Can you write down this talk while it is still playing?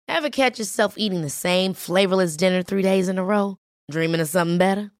Ever catch yourself eating the same flavorless dinner 3 days in a row? Dreaming of something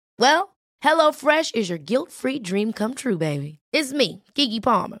better? Well, HelloFresh is your guilt-free dream come true, baby. It's me, Keke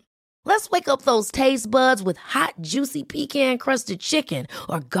Palmer. Let's wake up those taste buds with hot, juicy pecan-crusted chicken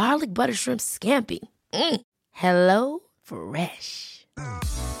or garlic butter shrimp scampi. Hello Fresh.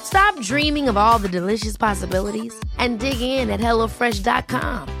 Stop dreaming of all the delicious possibilities and dig in at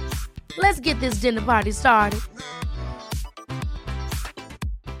HelloFresh.com. Let's get this dinner party started.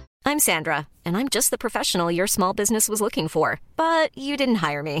 I'm Sandra, and I'm just the professional your small business was looking for. But you didn't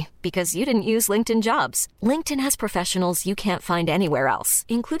hire me because you didn't use LinkedIn Jobs. LinkedIn has professionals you can't find anywhere else,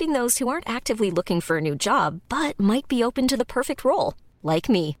 including those who aren't actively looking for a new job, but might be open to the perfect role, like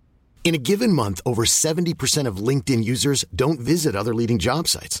me. In a given month, over 70% of LinkedIn users don't visit other leading job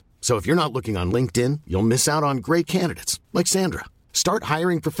sites. So if you're not looking on LinkedIn, you'll miss out on great candidates like Sandra. Start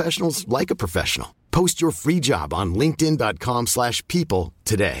hiring professionals like a professional. Post your free job on linkedin.com/people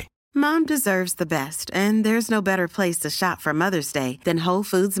today. Mom deserves the best, and there's no better place to shop for Mother's Day than Whole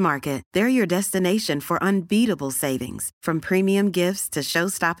Foods Market. They're your destination for unbeatable savings, from premium gifts to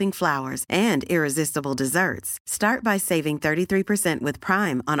show-stopping flowers and irresistible desserts. Start by saving 33% with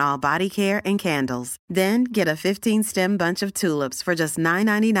Prime on all body care and candles. Then get a 15-stem bunch of tulips for just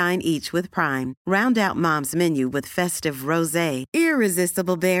 $9.99 each with Prime. Round out Mom's menu with festive rosé,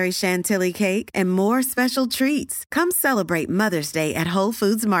 irresistible berry chantilly cake, and more special treats. Come celebrate Mother's Day at Whole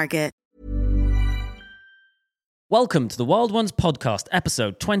Foods Market. Welcome to the Wild Ones podcast,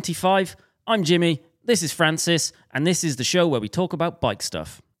 episode 25. I'm Jimmy, this is Francis, and this is the show where we talk about bike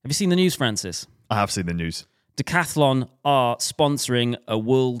stuff. Have you seen the news, Francis? I have seen the news. Decathlon are sponsoring a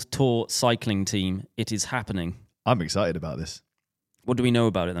world tour cycling team. It is happening. I'm excited about this. What do we know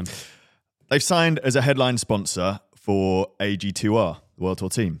about it then? They've signed as a headline sponsor for AG2R, the World Tour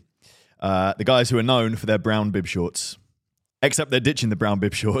team. The guys who are known for their brown bib shorts. Except they're ditching the brown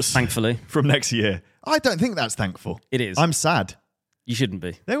bib shorts. Thankfully. From next year. I don't think that's thankful. It is. I'm sad. You shouldn't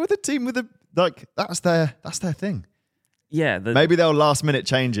be. They're with a team with that's their thing. Yeah. Maybe they'll last minute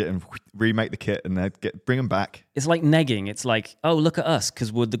change it and remake the kit and bring them back. It's like negging. It's like, oh, look at us,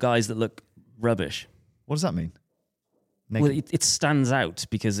 because we're the guys that look rubbish. What does that mean? Well, it stands out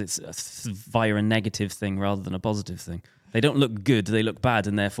because it's via a negative thing rather than a positive thing. They don't look good, they look bad,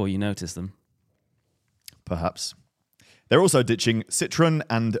 and therefore you notice them. Perhaps. They're also ditching Citroën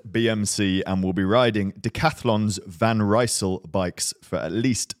and BMC and will be riding Decathlon's Van Rysel bikes for at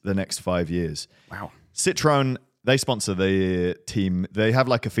least the next 5 years. Wow. Citroën, they sponsor the team. They have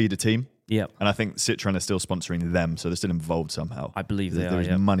like a feeder team. Yeah. And I think Citroën are still sponsoring them, so they're still involved somehow. I believe they are,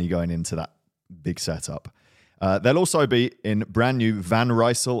 There's money going into that big setup. They'll also be in brand new Van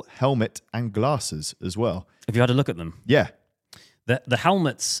Rysel helmet and glasses as well. Have you had a look at them? Yeah. The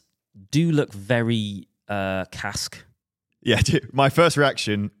helmets do look very cask. Yeah, my first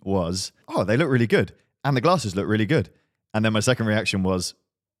reaction was, oh, they look really good. And the glasses look really good. And then my second reaction was,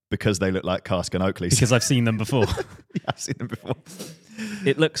 because they look like Cask and Oakley's. Because I've seen them before. Yeah, I've seen them before.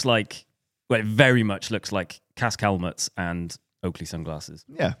 It looks like, well, it very much looks like Cask helmets and Oakley sunglasses.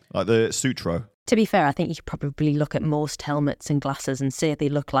 Yeah, like the Sutro. To be fair, I think you could probably look at most helmets and glasses and say they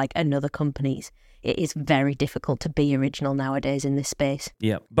look like another company's. It is very difficult to be original nowadays in this space.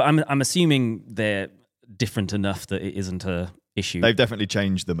 Yeah, but I'm assuming they're different enough that it isn't a issue. They've definitely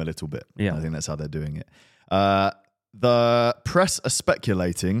changed them a little bit. Yeah. I think that's how they're doing it. The press are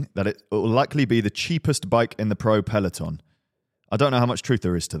speculating that it will likely be the cheapest bike in the pro peloton. I don't know how much truth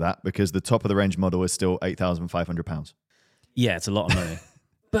there is to that because the top of the range model is still £8,500. Yeah, it's a lot of money.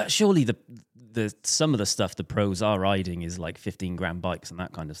 But surely the some of the stuff the pros are riding is like 15 grand bikes and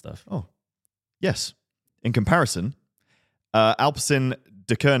that kind of stuff. Oh, yes. In comparison, Alpecin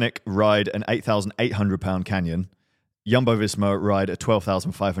Deceuninck ride an £8,800 Canyon, Jumbo-Visma ride a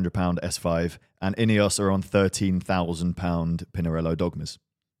 £12,500 S5, and Ineos are on £13,000 Pinarello Dogmas.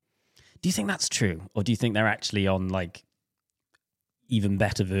 Do you think that's true, or do you think they're actually on like even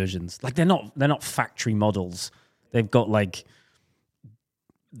better versions? Like they're not factory models. They've got like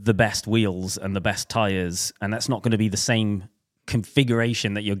the best wheels and the best tires, and that's not going to be the same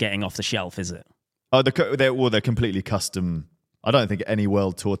configuration that you're getting off the shelf, is it? Oh, they're completely custom. I don't think any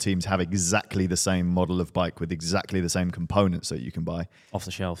World Tour teams have exactly the same model of bike with exactly the same components that you can buy off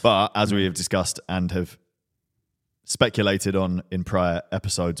the shelf. But as we have discussed and have speculated on in prior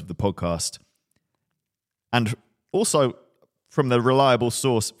episodes of the podcast, and also from the reliable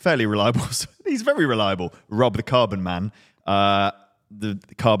source, fairly reliable, he's very reliable, Rob the Carbon Man, the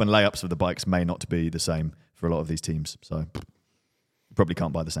carbon layups of the bikes may not be the same for a lot of these teams. So you probably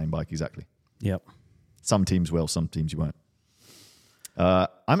can't buy the same bike exactly. Yep. Some teams will, some teams you won't.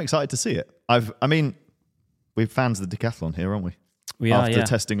 I'm excited to see it. We're fans of the Decathlon here, aren't we? We are, after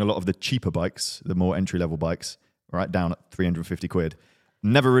testing a lot of the cheaper bikes, the more entry-level bikes, right down at 350 quid.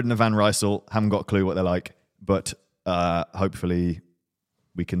 Never ridden a Van Rysel, haven't got a clue what they're like, but hopefully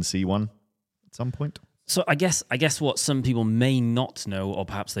we can see one at some point. So I guess what some people may not know, or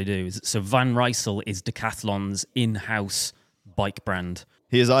perhaps they do, is so Van Rysel is Decathlon's in-house bike brand.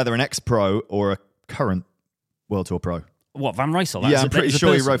 He is either an ex-pro or a current World Tour pro. What, Van Rysel? Yeah, I'm pretty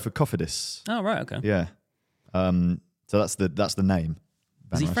sure he rode for Cofidis. Oh, right, okay. Yeah. So that's the name.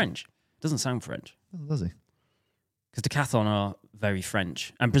 Is he Van Rysel. French? Doesn't sound French. Oh, does he? Because Decathlon are very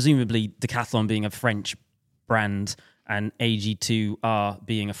French. And presumably Decathlon being a French brand and AG2R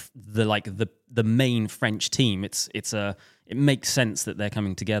being the main French team, it makes sense that they're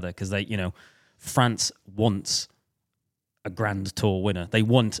coming together because France wants a Grand Tour winner. They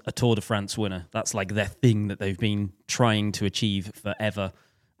want a Tour de France winner. That's like their thing that they've been trying to achieve forever.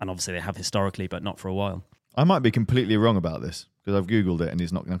 And obviously they have historically, but not for a while. I might be completely wrong about this because I've Googled it and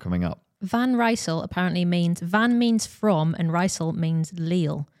it's not coming up. Van Rysel apparently Van means from and Rysel means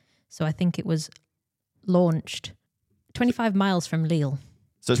Lille. So I think it was launched 25 miles from Lille.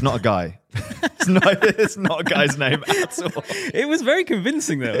 So it's not a guy. It's not a guy's name at all. It was very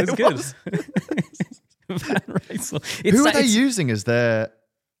convincing though. It was good. Van Rysel. Who are they using as their...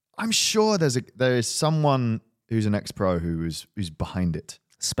 I'm sure there is someone who's an ex-pro who's behind it.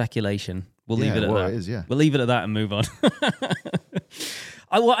 Speculation. We'll leave it at that. It is, yeah. We'll leave it at that and move on.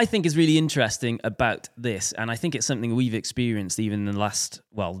 What I think is really interesting about this, and I think it's something we've experienced even in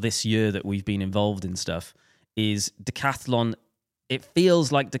this year that we've been involved in stuff, is Decathlon. It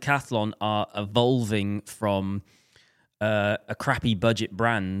feels like Decathlon are evolving from a crappy budget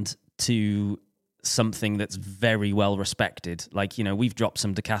brand to something that's very well respected. Like, we've dropped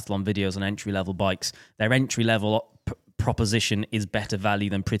some Decathlon videos on entry-level bikes. Their entry-level proposition is better value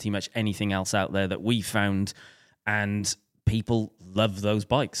than pretty much anything else out there that we found, and people love those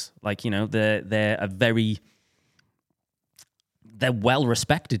bikes. Like, they're well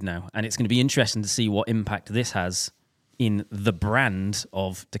respected now, and it's going to be interesting to see what impact this has in the brand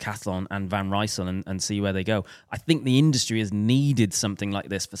of Decathlon and Van Rysel and see where they go. I think the industry has needed something like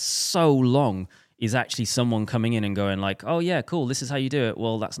this for so long, is actually someone coming in and going like, oh yeah, cool, this is how you do it.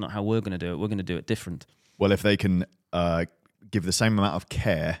 Well, that's not how we're going to do it. We're going to do it different. Well, if they can give the same amount of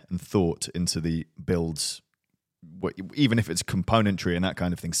care and thought into the builds, even if it's componentry and that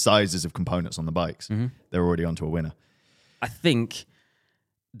kind of thing, sizes of components on the bikes, they're already onto a winner. I think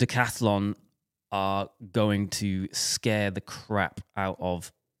Decathlon are going to scare the crap out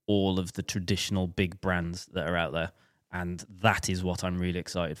of all of the traditional big brands that are out there. And that is what I'm really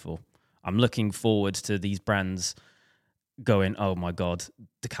excited for. I'm looking forward to these brands going, oh my God,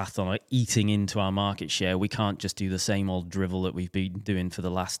 Decathlon are eating into our market share. We can't just do the same old drivel that we've been doing for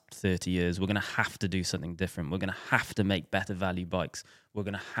the last 30 years. We're going to have to do something different. We're going to have to make better value bikes. We're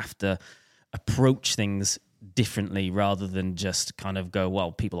going to have to approach things differently rather than just kind of go,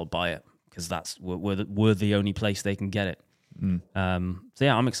 well, people will buy it because we're the only place they can get it. So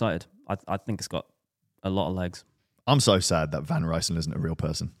yeah, I'm excited. I think it's got a lot of legs. I'm so sad that Van Rysel isn't a real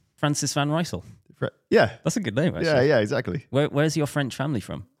person. Francis Van Rysel. Yeah. That's a good name, actually. Yeah, exactly. Where's your French family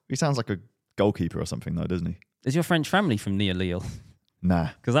from? He sounds like a goalkeeper or something, though, doesn't he? Is your French family from near Lille? Nah.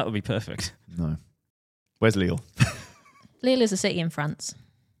 Because that would be perfect. No. Where's Lille? Lille is a city in France.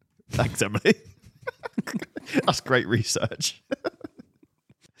 Thanks, Emily. That's great research.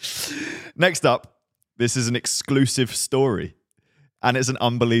 Next up, this is an exclusive story, and it's an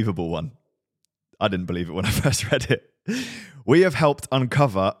unbelievable one. I didn't believe it when I first read it. We have helped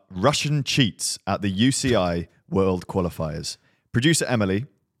uncover Russian cheats at the UCI World Qualifiers. Producer Emily,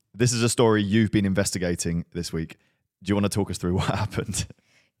 this is a story you've been investigating this week. Do you want to talk us through what happened?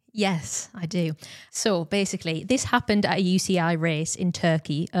 Yes, I do. So basically, this happened at a UCI race in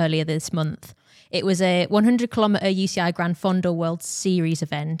Turkey earlier this month. It was a 100-kilometre UCI Gran Fondo World Series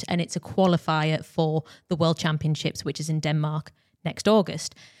event, and it's a qualifier for the World Championships, which is in Denmark next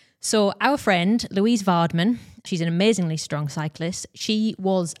August. So our friend, Louise Vardman, she's an amazingly strong cyclist. She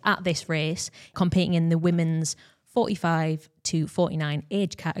was at this race competing in the women's 45 to 49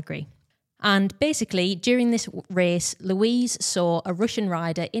 age category. And basically, during this race, Louise saw a Russian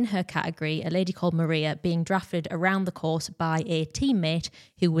rider in her category, a lady called Maria, being drafted around the course by a teammate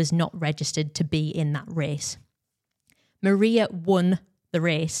who was not registered to be in that race. Maria won the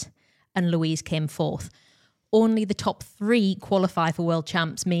race and Louise came fourth. Only the top three qualify for world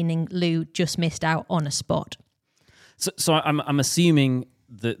champs, meaning Lou just missed out on a spot. So I'm assuming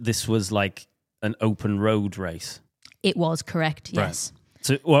that this was like an open road race. It was correct, yes. Right.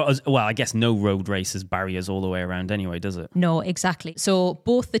 So, well, I guess no road race has barriers all the way around anyway, does it? No, exactly. So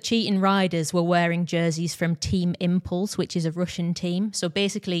both the cheating riders were wearing jerseys from Team Impulse, which is a Russian team. So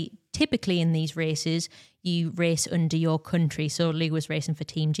basically, typically in these races, you race under your country. So Lou was racing for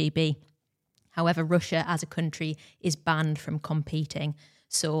Team GB. However, Russia as a country is banned from competing.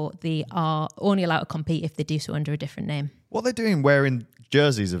 So they are only allowed to compete if they do so under a different name. What are they doing wearing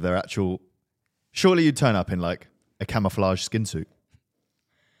jerseys of their actual... Surely you'd turn up in like a camouflage skin suit.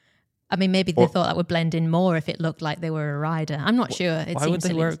 I mean, maybe they thought that would blend in more if it looked like they were a rider. I'm not sure. Why would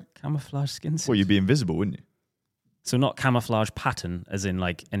they wear camouflage skin suit? Well, you'd be invisible, wouldn't you? So not camouflage pattern, as in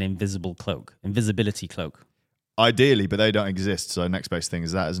like an invisible cloak, invisibility cloak. Ideally, but they don't exist. So next best thing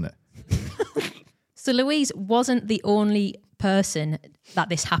is that, isn't it? So Louise wasn't the only person that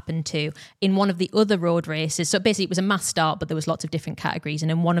this happened to. In one of the other road races, so basically it was a mass start, but there was lots of different categories, and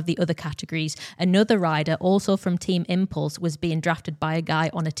in one of the other categories, another rider, also from Team Impulse, was being drafted by a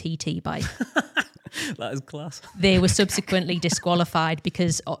guy on a TT bike. That is class. They were subsequently disqualified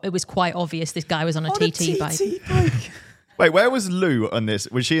because it was quite obvious this guy was on a TT bike. Wait, where was Lou on this?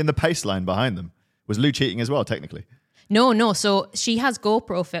 Was she in the pace line behind them? Was Lou cheating as well, technically? No. So she has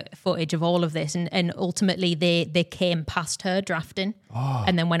GoPro footage of all of this, and ultimately they came past her drafting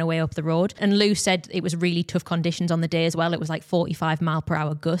and then went away up the road. And Lou said it was really tough conditions on the day as well. It was like 45 mile per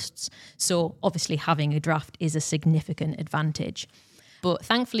hour gusts. So obviously having a draft is a significant advantage. But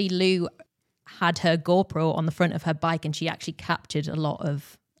thankfully Lou had her GoPro on the front of her bike, and she actually captured a lot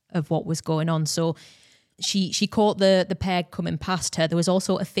of what was going on. So she caught the pair coming past her. There was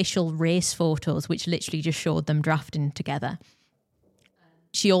also official race photos, which literally just showed them drafting together.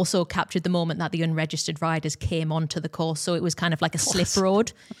 She also captured the moment that the unregistered riders came onto the course, so it was kind of like a slip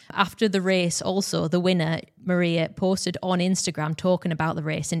road. After the race, also, the winner, Maria, posted on Instagram talking about the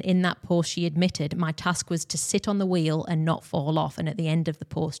race, and in that post she admitted, my task was to sit on the wheel and not fall off, and at the end of the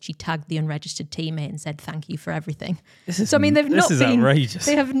post she tagged the unregistered teammate and said thank you for everything. So I mean, outrageous.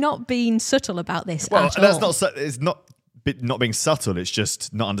 They have not been subtle about this at all. It's not being subtle, it's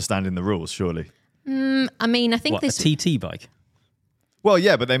just not understanding the rules, surely. I mean, I think a TT bike? Well,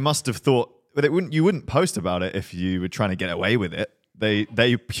 yeah, but they must have thought, but you wouldn't post about it if you were trying to get away with it. They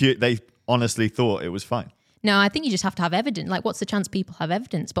honestly thought it was fine. No, I think you just have to have evidence. Like, what's the chance people have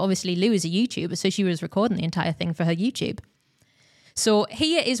evidence? But obviously Lou is a YouTuber, so she was recording the entire thing for her YouTube. So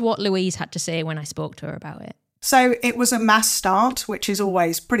here is what Louise had to say when I spoke to her about it. So it was a mass start, which is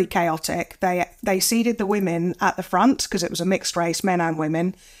always pretty chaotic. They seeded the women at the front because it was a mixed race, men and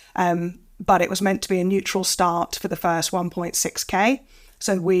women. But it was meant to be a neutral start for the first 1.6K.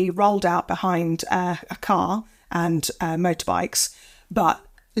 So we rolled out behind a car and motorbikes, but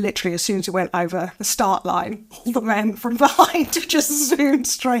literally as soon as we went over the start line, all the men from behind just zoomed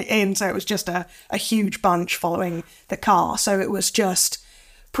straight in. So it was just a huge bunch following the car. So it was just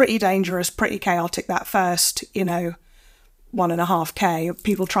pretty dangerous, pretty chaotic, that first, 1.5K of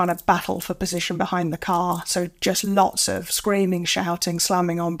people trying to battle for position behind the car. So just lots of screaming, shouting,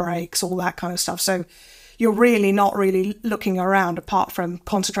 slamming on brakes, all that kind of stuff. So you're really not really looking around apart from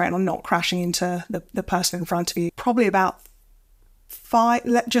concentrating on not crashing into the person in front of you. Probably about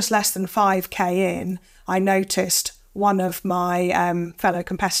just less than 5K in, I noticed one of my fellow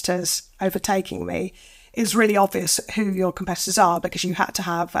competitors overtaking me. It's really obvious who your competitors are because you had to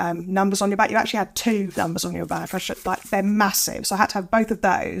have numbers on your back. You actually had 2 numbers on your back. They're massive. So I had to have both of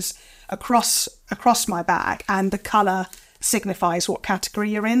those across my back, and the colour signifies what category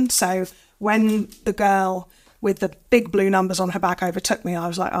you're in. So when the girl with the big blue numbers on her back overtook me, I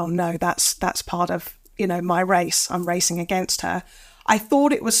was like, oh no, that's part of, my race. I'm racing against her. I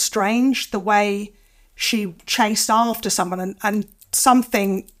thought it was strange the way she chased after someone, and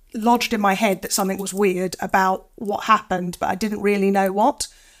something lodged in my head that something was weird about what happened, but I didn't really know what.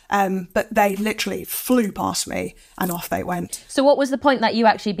 But they literally flew past me and off they went. So what was the point that you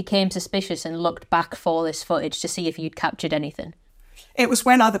actually became suspicious and looked back for this footage to see if you'd captured anything? It was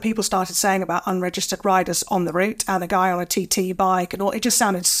when other people started saying about unregistered riders on the route and a guy on a TT bike and all. It just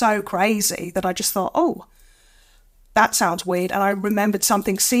sounded so crazy that I just thought, oh, that sounds weird. And I remembered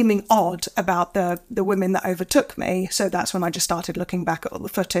something seeming odd about the women that overtook me. So that's when I just started looking back at all the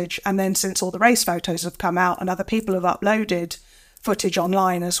footage. And then since all the race photos have come out and other people have uploaded footage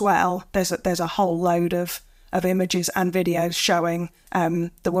online as well, there's a whole load of images and videos showing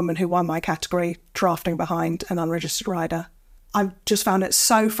the woman who won my category drafting behind an unregistered rider. I've just found it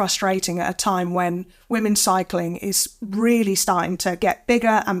so frustrating at a time when women's cycling is really starting to get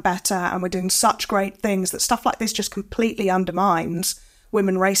bigger and better, and we're doing such great things that stuff like this just completely undermines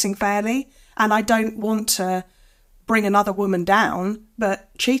women racing fairly. And I don't want to bring another woman down, but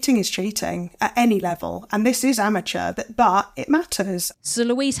cheating is cheating at any level. And this is amateur, but it matters. So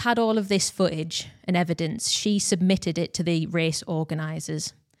Louise had all of this footage and evidence. She submitted it to the race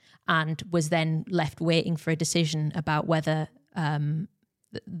organisers and was then left waiting for a decision about whether the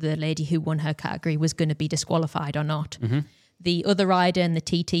lady who won her category was going to be disqualified or not. Mm-hmm. The other rider and the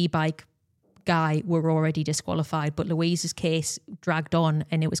TT bike guy were already disqualified, but Louise's case dragged on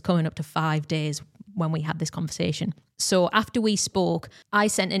and it was coming up to 5 days when we had this conversation. So after we spoke, I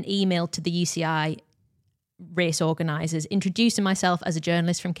sent an email to the UCI race organisers introducing myself as a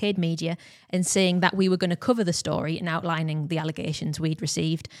journalist from Cade Media and saying that we were going to cover the story and outlining the allegations we'd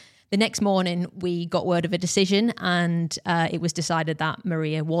received. The next morning, we got word of a decision and it was decided that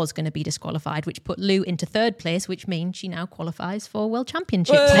Maria was going to be disqualified, which put Lou into third place, which means she now qualifies for World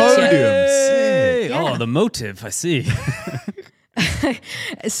Championships next year. Podiums. Yeah. Oh, the motive, I see.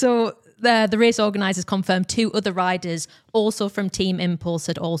 So the race organisers confirmed 2 other riders, also from Team Impulse,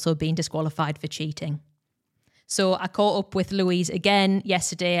 had also been disqualified for cheating. So I caught up with Louise again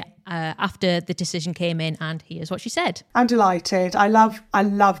yesterday after the decision came in, and here's what she said. I'm delighted. I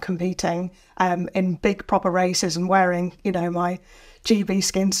love competing in big proper races and wearing, my GB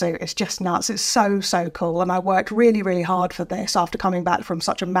skin suit. It's just nuts. It's so, so cool. And I worked really, really hard for this after coming back from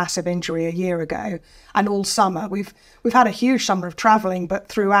such a massive injury a year ago. And all summer, we've had a huge summer of travelling, but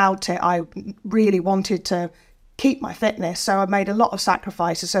throughout it, I really wanted to keep my fitness, so I made a lot of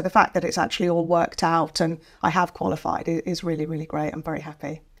sacrifices. So the fact that it's actually all worked out and I have qualified is really, really great. I'm very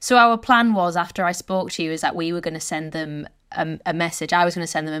happy. So our plan was, after I spoke to you, is that we were going to send them a message. I was going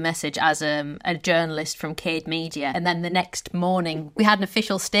to send them a message as a journalist from Cade Media, and then the next morning we had an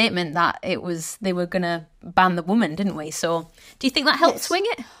official statement that they were going to ban the woman, didn't we? So do you think that helped swing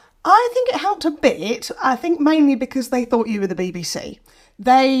it? I think it helped a bit. I think mainly because they thought you were the BBC.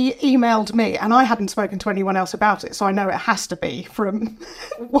 They emailed me and I hadn't spoken to anyone else about it, so I know it has to be from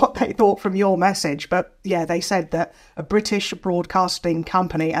what they thought from your message. But yeah, they said that a British broadcasting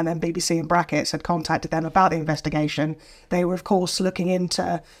company and then BBC in brackets had contacted them about the investigation. They were, of course, looking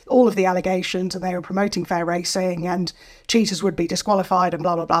into all of the allegations and they were promoting fair racing and cheaters would be disqualified and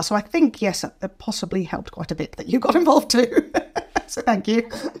blah, blah, blah. So I think, yes, it possibly helped quite a bit that you got involved too. So thank you.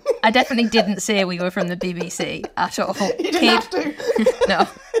 I definitely didn't say we were from the BBC at all. You didn't have to. No.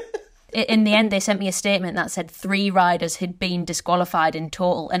 In the end, they sent me a statement that said 3 riders had been disqualified in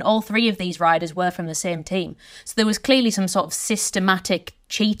total, and all 3 of these riders were from the same team. So there was clearly some sort of systematic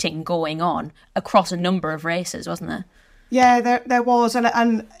cheating going on across a number of races, wasn't there? Yeah, there was,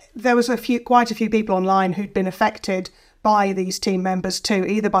 and there was quite a few people online who'd been affected by these team members too,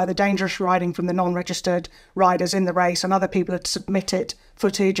 either by the dangerous riding from the non-registered riders in the race, and other people had submitted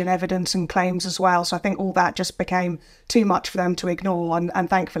footage and evidence and claims as well. So I think all that just became too much for them to ignore, and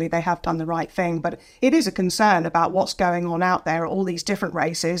thankfully they have done the right thing. But it is a concern about what's going on out there at all these different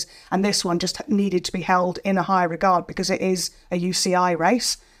races, and this one just needed to be held in a high regard because it is a UCI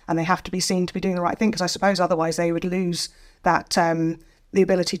race and they have to be seen to be doing the right thing, because I suppose otherwise they would lose that the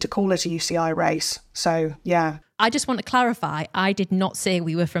ability to call it a UCI race. So yeah. I just want to clarify, I did not say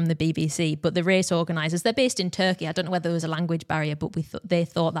we were from the BBC, but the race organisers, they're based in Turkey. I don't know whether there was a language barrier, but they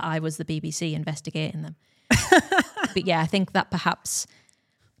thought that I was the BBC investigating them. But yeah, I think that perhaps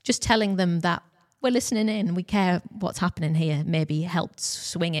just telling them that we're listening in, we care what's happening here, maybe helped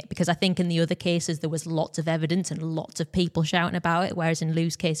swing it, because I think in the other cases there was lots of evidence and lots of people shouting about it, whereas in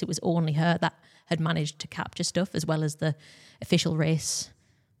Lou's case it was only her that had managed to capture stuff as well as the official race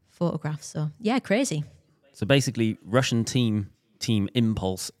photographs. So yeah, crazy. So basically, Russian team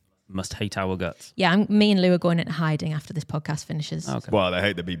Impulse must hate our guts. Yeah, me and Lou are going into hiding after this podcast finishes. Okay. Well, they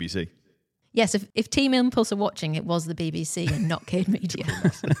hate the BBC. Yes, if Team Impulse are watching, it was the BBC and not Cade Media.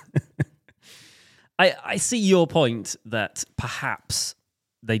 I see your point that perhaps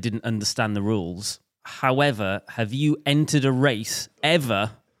they didn't understand the rules. However, have you entered a race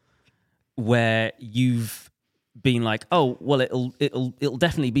ever where you've been like, oh, well, it'll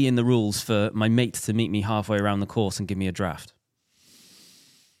definitely be in the rules for my mate to meet me halfway around the course and give me a draft?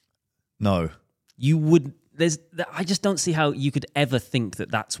 No. You would. I just don't see how you could ever think that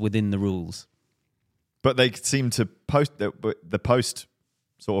that's within the rules. But they seem to post the post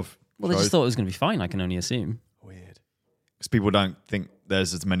sort of. Well, they just thought it was going to be fine. I can only assume. Weird, because people don't think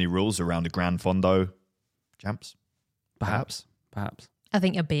there's as many rules around a Gran Fondo champs. Perhaps. I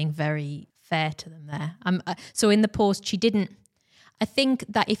think you're being very fair to them there. So in the post, she didn't. I think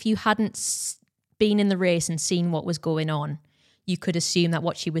that if you hadn't been in the race and seen what was going on, you could assume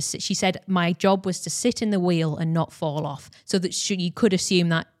that she said, my job was to sit in the wheel and not fall off. So that you could assume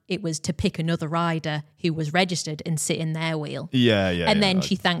that it was to pick another rider who was registered and sit in their wheel. Yeah. And then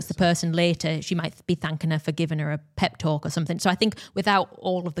she thanks the person later. She might be thanking her for giving her a pep talk or something. So I think without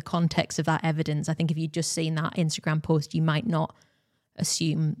all of the context of that evidence, I think if you'd just seen that Instagram post, you might not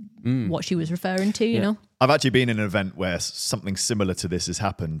assume what she was referring to, you know? I've actually been in an event where something similar to this has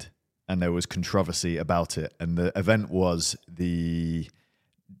happened and there was controversy about it. And the event was the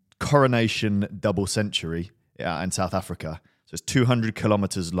Coronation Double Century in South Africa. So it's 200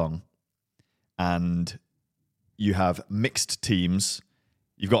 kilometers long, and you have mixed teams.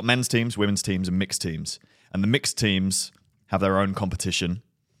 You've got men's teams, women's teams, and mixed teams. And the mixed teams have their own competition,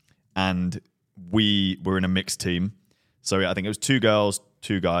 and we were in a mixed team. So I think it was 2 girls,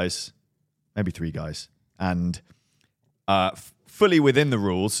 2 guys, maybe 3 guys. And fully within the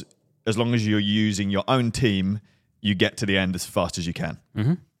rules, as long as you're using your own team, you get to the end as fast as you can.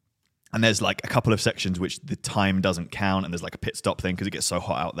 Mm-hmm. And there's like a couple of sections which the time doesn't count, and there's like a pit stop thing because it gets so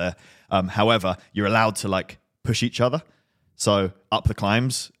hot out there. However, you're allowed to like push each other. So up the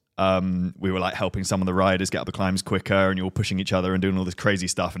climbs, we were like helping some of the riders get up the climbs quicker, and you're all pushing each other and doing all this crazy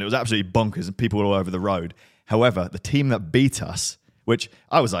stuff. And it was absolutely bonkers, and people were all over the road. However, the team that beat us, which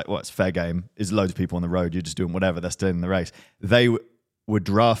I was like, well, it's fair game. There's loads of people on the road. You're just doing whatever. They're still in the race. They were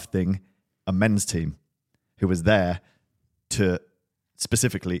drafting a men's team who was there to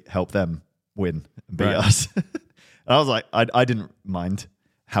specifically help them win and beat us. And I was like, I didn't mind.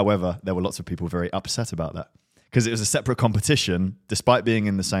 However, there were lots of people very upset about that because it was a separate competition despite being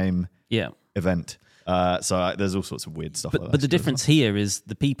in the same event. So there's all sorts of weird stuff like that. But the difference here is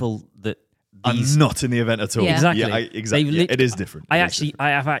the people that are not in the event at all. Yeah. Exactly. Yeah, exactly. It is different. I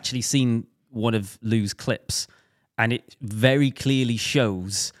have actually seen one of Lou's clips, and it very clearly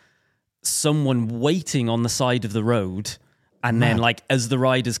shows someone waiting on the side of the road. And then, like, as the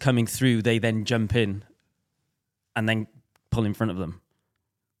rider's coming through, they then jump in and then pull in front of them.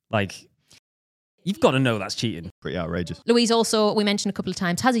 Like, you've got to know that's cheating. Pretty outrageous. Louise also, we mentioned a couple of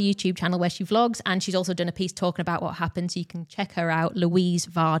times, has a YouTube channel where she vlogs, and she's also done a piece talking about what happened. So you can check her out, Louise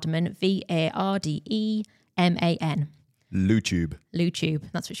Vardeman, Vardeman.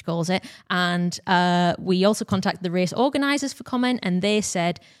 LouTube, that's what she calls it. And we also contacted the race organisers for comment, and they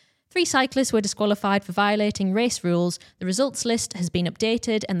said 3 cyclists were disqualified for violating race rules. The results list has been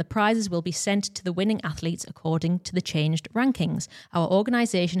updated and the prizes will be sent to the winning athletes according to the changed rankings. Our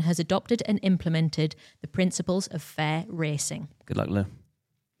organisation has adopted and implemented the principles of fair racing. Good luck, Lou.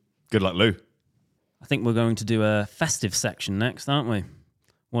 Good luck, Lou. I think we're going to do a festive section next, aren't we?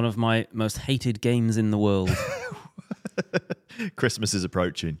 One of my most hated games in the world. Christmas is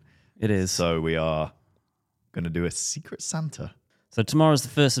approaching. It is. So we are going to do a Secret Santa. So tomorrow's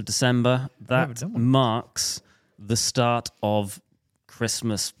the 1st of December. That marks the start of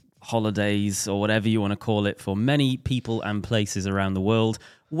Christmas holidays, or whatever you want to call it, for many people and places around the world.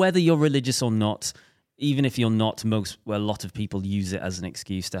 Whether you're religious or not, even if you're not, a lot of people use it as an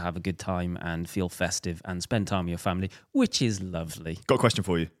excuse to have a good time and feel festive and spend time with your family, which is lovely. Got a question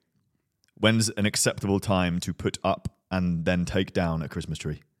for you. When's an acceptable time to put up and then take down a Christmas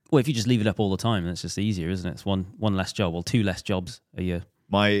tree? Well, if you just leave it up all the time, that's just easier, isn't it? It's one less job, or 2 less jobs a year.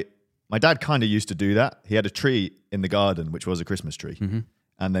 My dad kind of used to do that. He had a tree in the garden, which was a Christmas tree. Mm-hmm.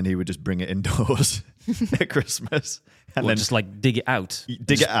 And then he would just bring it indoors at Christmas. And then just like dig it out.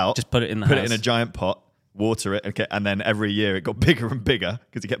 Just put it in the house. Put it in a giant pot, water it, okay, and then every year it got bigger and bigger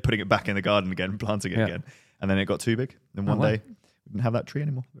because he kept putting it back in the garden again, planting it again. And then it got too big. And one day we didn't have that tree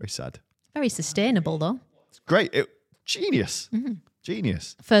anymore. Very sad. Very sustainable, though. It's great. Genius. Mm-hmm.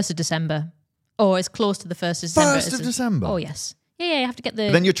 Genius. 1st of December. Or as close to the 1st of December. 1st of December? Oh, yes. Yeah, you have to get the...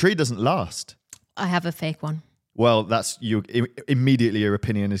 But then your tree doesn't last. I have a fake one. Well, immediately your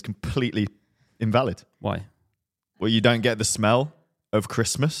opinion is completely invalid. Why? Well, you don't get the smell of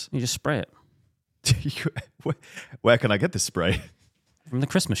Christmas. You just spray it. Where can I get this spray? From the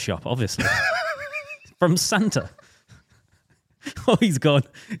Christmas shop, obviously. From Santa. Oh, he's gone.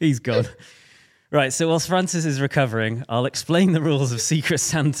 Right, so whilst Francis is recovering, I'll explain the rules of Secret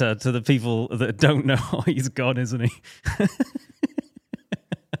Santa to the people that don't know. Oh, he's gone, isn't he?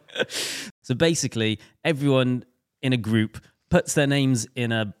 So basically, everyone in a group puts their names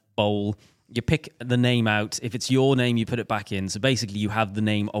in a bowl. You pick the name out. If it's your name, you put it back in. So basically, you have the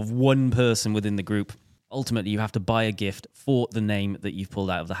name of one person within the group. Ultimately, you have to buy a gift for the name that you've pulled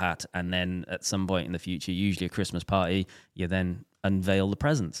out of the hat. And then at some point in the future, usually a Christmas party, you then unveil the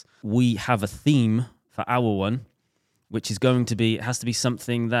presents. We have a theme for our one, which is going to be, it has to be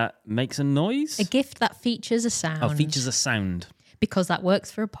something that makes a noise. A gift that features a sound. Oh, features a sound. Because that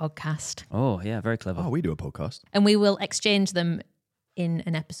works for a podcast. Oh, yeah, very clever. Oh, we do a podcast. And we will exchange them in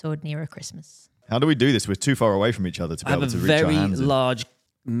an episode nearer Christmas. How do we do this? We're too far away from each other to be able to reach our hands. I have a very large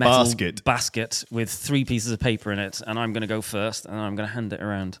metal basket with 3 pieces of paper in it, and I'm going to go first, and I'm going to hand it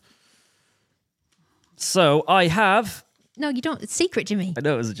around. So I have... No, you don't. It's secret, Jimmy. I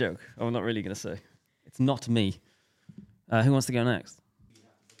know it was a joke. I'm not really going to say. It's not me. Who wants to go next?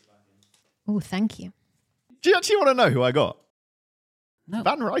 Oh, thank you. Do you actually want to know who I got? No.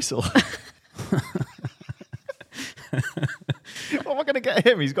 Van Rysel. What am I going to get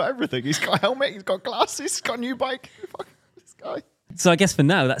him? He's got everything. He's got a helmet, he's got glasses, he's got a new bike. Fuck this guy. So I guess for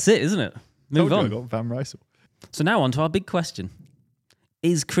now, that's it, isn't it? Move on. I got Van Rysel. So now on to our big question.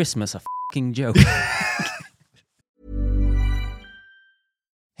 Is Christmas a fucking joke?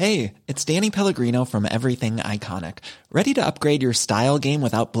 Hey, it's Danny Pellegrino from Everything Iconic. Ready to upgrade your style game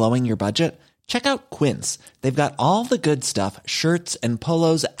without blowing your budget? Check out Quince. They've got all the good stuff, shirts and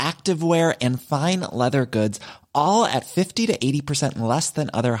polos, activewear, and fine leather goods, all at 50 to 80% less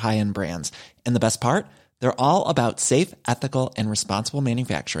than other high-end brands. And the best part? They're all about safe, ethical, and responsible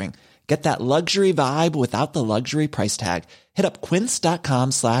manufacturing. Get that luxury vibe without the luxury price tag. Hit up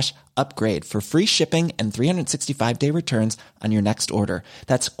quince.com/upgrade for free shipping and 365-day returns on your next order.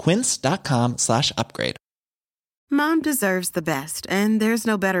 That's quince.com/upgrade. Mom deserves the best, and there's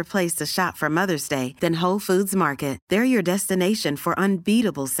no better place to shop for Mother's Day than Whole Foods Market. They're your destination for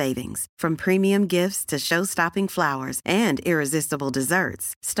unbeatable savings, from premium gifts to show-stopping flowers and irresistible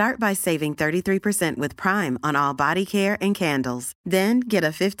desserts. Start by saving 33% with Prime on all body care and candles. Then get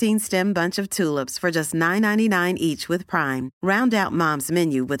a 15-stem bunch of tulips for just $9.99 each with Prime. Round out Mom's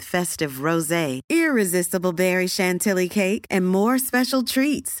menu with festive rosé, irresistible berry chantilly cake, and more special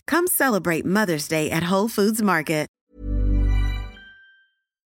treats. Come celebrate Mother's Day at Whole Foods Market.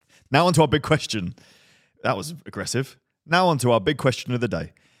 Now on to our big question. That was aggressive. Now on to our big question of the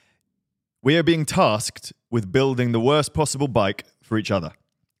day. We are being tasked with building the worst possible bike for each other,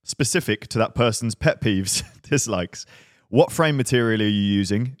 specific to that person's pet peeves, dislikes. What frame material are you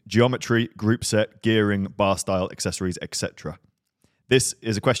using? Geometry, group set, gearing, bar style, accessories, etc. This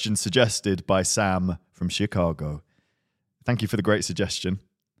is a question suggested by Sam from Chicago. Thank you for the great suggestion.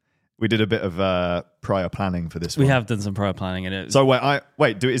 We did a bit of prior planning for this one. We have done some prior planning in it. So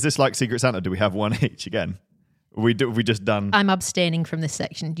is this like Secret Santa? Do we have one each again? We just done... I'm abstaining from this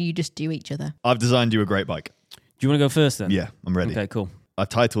section. Do you just do each other? I've designed you a great bike. Do you want to go first then? Yeah, I'm ready. Okay, cool. I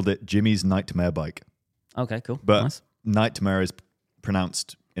titled it Jimmy's Nightmare Bike. Okay, cool. But nice. Nightmare is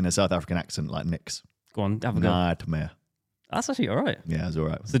pronounced in a South African accent like Nick's. Go on, have a go. Nightmare. That's actually all right. Yeah, it's all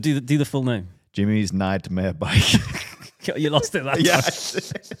right. So do the full name. Jimmy's Nightmare Bike. You lost it that time. Yeah,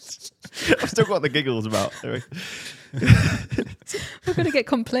 I've still got the giggles about. We're going to get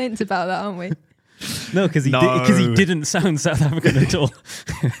complaints about that, aren't we? No, because he didn't sound South African at all.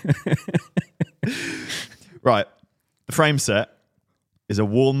 Right. The frame set is a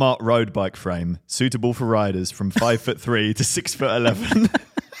Walmart road bike frame suitable for riders from 5'3" to 6'11".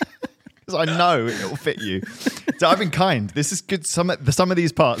 Because I know it will fit you. So I've been kind. This is good. Some of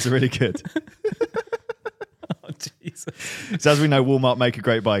these parts are really good. Oh, Jesus. So as we know, Walmart make a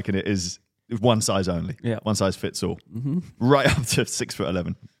great bike, and it is one size only. Yeah. One size fits all. Mm-hmm. Right up to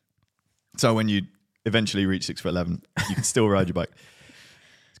 6'11". So when you eventually reach 6'11", you can still ride your bike.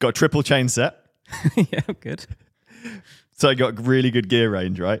 It's got a triple chain set. Yeah, good. So you got really good gear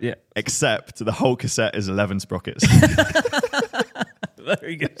range, right? Yeah. Except the whole cassette is 11 sprockets.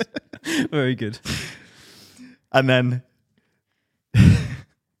 Very good. Very good. And then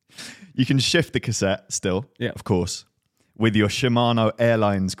you can shift the cassette still, of course, with your Shimano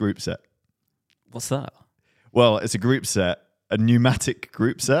Airlines group set. What's that? Well, it's a group set, a pneumatic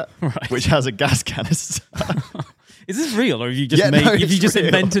group set, right, which has a gas canister. Is this real, or have you just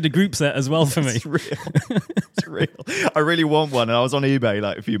invented a group set as well for me? It's real. It's real. I really want one, and I was on eBay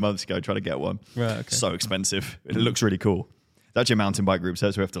like a few months ago trying to get one. Right, okay. So expensive. It looks really cool. It's actually a mountain bike group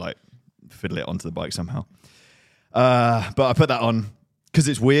set, so we have to like fiddle it onto the bike somehow. But I put that on because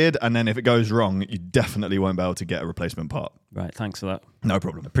it's weird, and then if it goes wrong, you definitely won't be able to get a replacement part. Right, thanks for that. No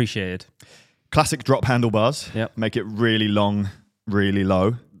problem. Appreciated. Classic drop handlebars. Yep. Make it really long, really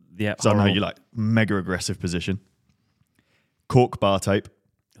low. Yeah. So I know you like mega aggressive position. Cork bar tape.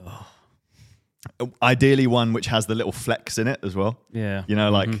 Oh. Ideally one which has the little flecks in it as well. Yeah. You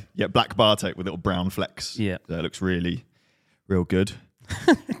know, like black bar tape with little brown flecks. Yeah. So it looks really, real good.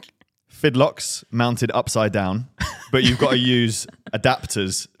 Fidlocks mounted upside down, but you've got to use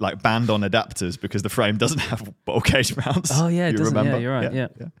adapters, like band-on adapters, because the frame doesn't have bottle cage mounts. Oh yeah, it doesn't. remember? Yeah, you're right.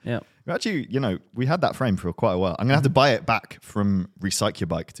 Yeah. Actually, we had that frame for quite a while. I'm gonna have to buy it back from Recycle Your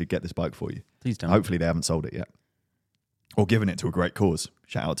Bike to get this bike for you. Please don't. Hopefully they haven't sold it yet, or given it to a great cause.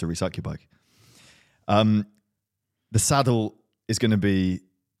 Shout out to Recycle Your Bike. The saddle is going to be.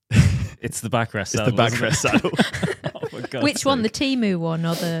 It's the backrest saddle. It's the backrest saddle. Oh, for God's Which one, the sake. Temu one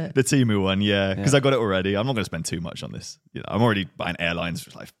or the... The Temu one, yeah, because I got it already. I'm not going to spend too much on this. I'm already buying airlines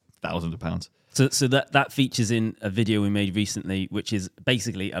for like thousands of pounds. So that features in a video we made recently, which is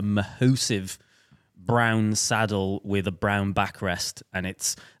basically a massive brown saddle with a brown backrest, and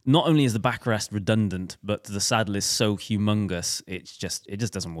it's not only is the backrest redundant, but the saddle is so humongous, it just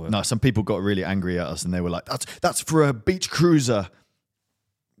doesn't work. No, some people got really angry at us, and they were like, "That's for a beach cruiser,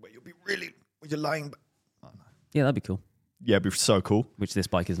 where you'll be really when you're lying." Yeah, that'd be cool. Yeah, it'd be so cool. Which this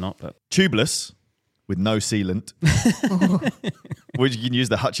bike is not, but Tubeless with no sealant. Which you can use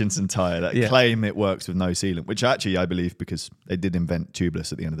the Hutchinson tyre that Yeah. claim it works with no sealant, which actually I believe because they did invent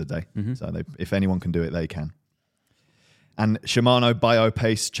tubeless at the end of the day. So if anyone can do it, they can. And Shimano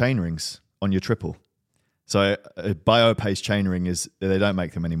BioPace chainrings on your triple. So BioPace chainring is, they don't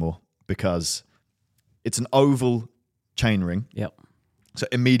make them anymore because it's an oval chainring. Yep. So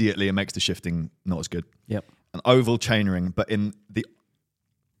immediately it makes the shifting not as good. Yep. An oval chainring, but in the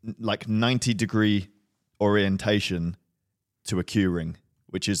like 90-degree orientation to a Q ring,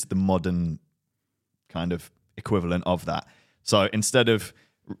 which is the modern kind of equivalent of that. So instead of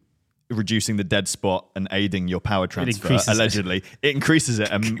reducing the dead spot and aiding your power transfer, allegedly, it increases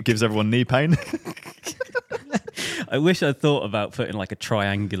it and gives everyone knee pain. I wish I'd thought about putting like a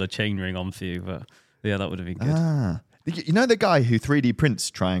triangular chainring on for you, but yeah, that would have been good. You know the guy who 3D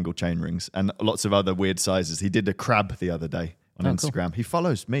prints triangle chain rings and lots of other weird sizes? He did a crab the other day on Instagram. Cool. He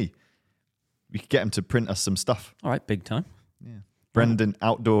follows me. We could get him to print us some stuff. All right, big time. Yeah. Brendan,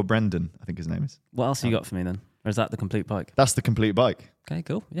 Outdoor Brendan, I think his name is. What else have you got for me then? Or is that the complete bike? That's the complete bike. Okay,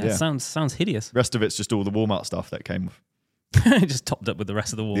 cool. Yeah. Sounds hideous. Rest of it's just all the Walmart stuff that came with. Just topped up with the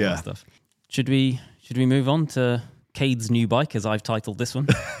rest of the Walmart stuff. Should we move on to Cade's new bike, as I've titled this one?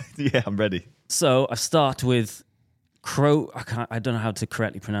 Yeah, I'm ready. So I start with I don't know how to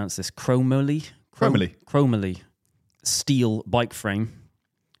correctly pronounce this. Chromoly steel bike frame,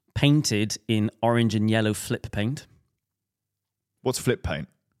 painted in orange and yellow flip paint. What's flip paint?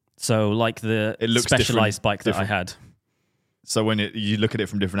 So like the specialized bike that I had. So when you look at it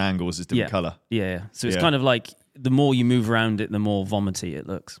from different angles, it's different color. Yeah. So it's kind of like the more you move around it, the more vomity it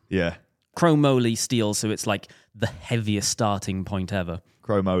looks. Yeah. Chromoly steel, so it's like the heaviest starting point ever.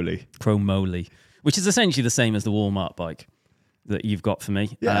 Chromoly. Which is essentially the same as the Walmart bike that you've got for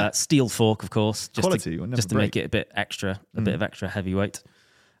me. Yeah. Steel fork, of course, just to make it a bit of extra heavyweight.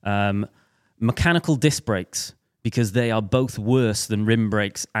 Mechanical disc brakes, because they are both worse than rim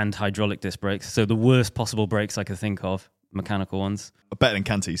brakes and hydraulic disc brakes. So the worst possible brakes I could think of, mechanical ones. Better than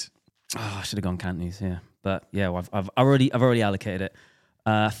Canties. Oh, I should have gone Canties, yeah. But yeah, I've already allocated it.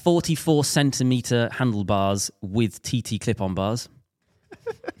 44 centimeter handlebars with TT clip-on bars.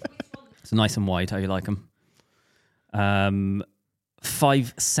 It's nice and wide, how you like them.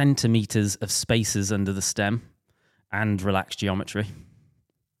 5 centimeters of spacers under the stem and relaxed geometry.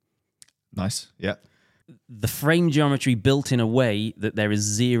 Nice, yeah. The frame geometry built in a way that there is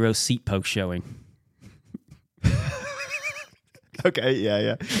 0 seat post showing. Okay,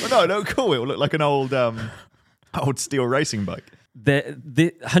 yeah. Well, no, cool. It will look like an old steel racing bike.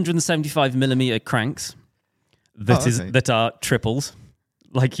 The 175 millimeter cranks that are triples,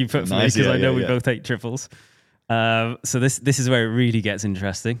 like you put for me, because I know we both hate triples. So this is where it really gets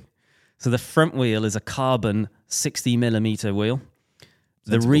interesting. So the front wheel is a carbon 60 millimeter wheel.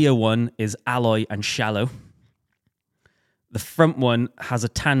 The rear one is alloy and shallow. The front one has a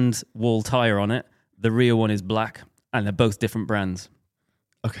tanned wall tire on it. The rear one is black, and they're both different brands.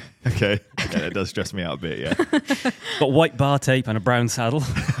 Okay, that does stress me out a bit, yeah. Got white bar tape and a brown saddle.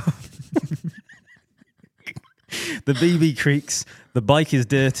 The BB creaks, the bike is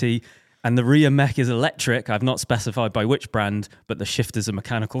dirty, and the rear mech is electric. I've not specified by which brand, but the shifters are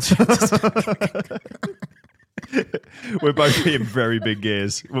mechanical shifters. We're both in very big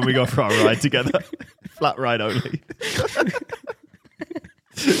gears when we go for our ride together. Flat ride only.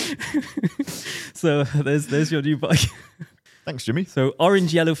 So there's your new bike. Thanks, Jimmy. So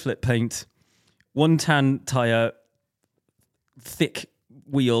orange yellow flip paint, 1 tan tyre, thick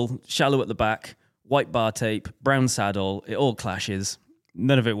wheel, shallow at the back, white bar tape, brown saddle. It all clashes.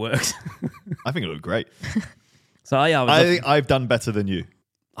 None of it works. I think it looked great. So I think I've done better than you.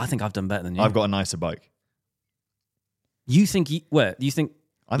 I think I've done better than you. I've got a nicer bike. You think where? Do you think?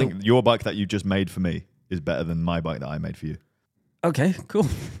 I think your bike that you just made for me is better than my bike that I made for you. Okay, cool.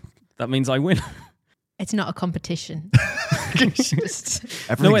 That means I win. It's not a competition.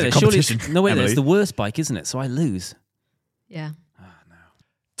 No way, it's the worst bike, isn't it? So I lose. Yeah.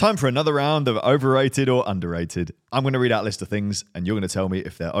 Time for another round of overrated or underrated. I'm going to read out a list of things, and you're going to tell me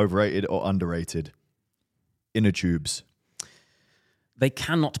if they're overrated or underrated. Inner tubes. They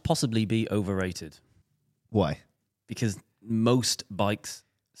cannot possibly be overrated. Why? because most bikes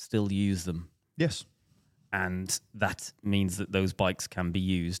still use them. Yes. And that means that those bikes can be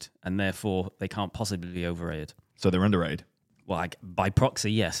used, and therefore they can't possibly be overrated. So they're underrated. Well, by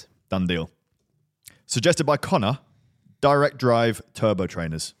proxy, yes. Done deal. Suggested by Connor, direct drive turbo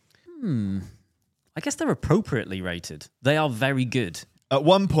trainers. I guess they're appropriately rated. They are very good. At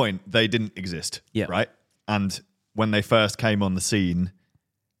one point, they didn't exist, Yeah. right? And when they first came on the scene,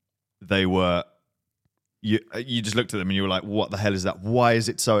 they were... You just looked at them and you were like, what the hell is that? Why is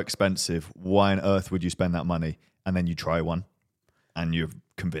it so expensive? Why on earth would you spend that money? And then you try one and you're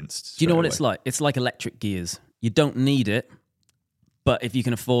convinced. Do you know what it's like? It's like electric gears. You don't need it, but if you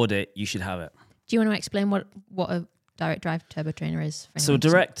can afford it, you should have it. Do you want to explain what a direct drive turbo trainer is? So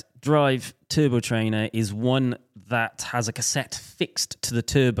direct drive turbo trainer is one that has a cassette fixed to the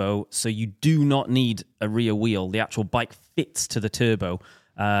turbo, so you do not need a rear wheel. The actual bike fits to the turbo.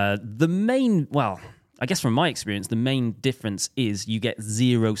 I guess from my experience, the main difference is you get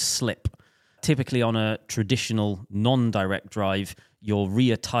zero slip. Typically on a traditional non-direct drive, your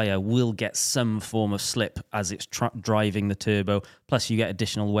rear tyre will get some form of slip as it's driving the turbo, plus you get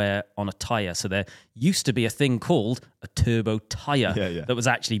additional wear on a tyre. So there used to be a thing called a turbo tyre that was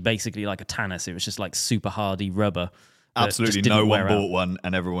actually basically like a Tannis. It was just like super hardy rubber. Absolutely no one bought one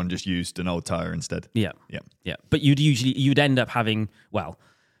and everyone just used an old tyre instead. Yeah. But you'd end up having,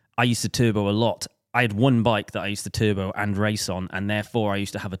 I used to turbo a lot. I had one bike that I used to turbo and race on, and therefore I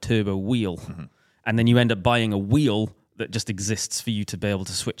used to have a turbo wheel. Mm-hmm. And then you end up buying a wheel that just exists for you to be able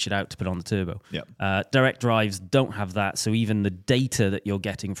to switch it out to put on the turbo. Direct drives don't have that, so even the data that you're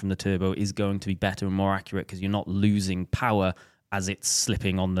getting from the turbo is going to be better and more accurate because you're not losing power as it's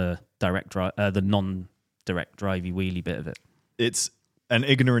slipping on the the non-direct drivey wheelie bit of it. It's an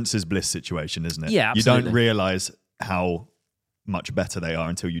ignorance is bliss situation, isn't it? Yeah, absolutely. You don't realise how much better they are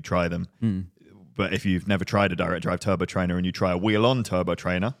until you try them. But if you've never tried a direct drive turbo trainer and you try a wheel-on turbo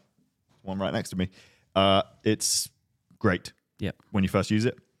trainer, one right next to me, it's great. Yeah, when you first use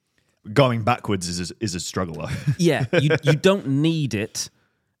it. Going backwards is a struggle, though. Yeah, you don't need it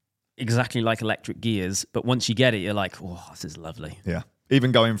exactly like electric gears, but once you get it, you're like, oh, this is lovely. Yeah,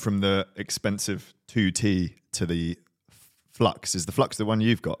 even going from the expensive 2T to the Flux. Is the Flux the one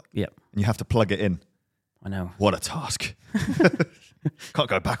you've got? Yeah. And you have to plug it in. I know. What a task. Can't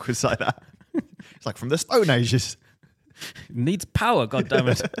go backwards like that. It's like from the Stone Ages. It needs power,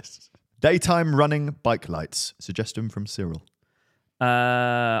 goddammit. Daytime running bike lights. Suggestion from Cyril.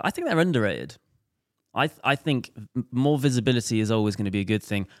 I think they're underrated. I think more visibility is always going to be a good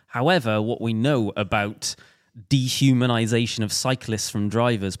thing. However, what we know about dehumanization of cyclists from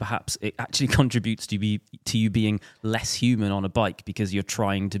drivers, perhaps it actually contributes to you being less human on a bike because you're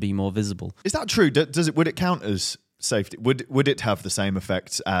trying to be more visible. Is that true? Would it count as safety? Would it have the same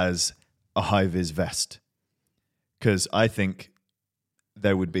effects as a high-vis vest? Because I think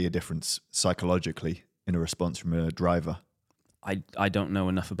there would be a difference psychologically in a response from a driver. I don't know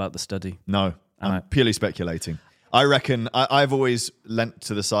enough about the study. No, I'm purely speculating. I reckon I've always lent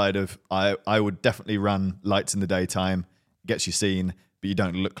to the side of I would definitely run lights in the daytime, gets you seen, but you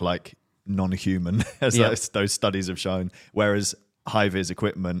don't look like non-human, as those studies have shown. Whereas high-vis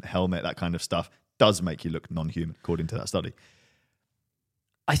equipment, helmet, that kind of stuff does make you look non-human, according to that study.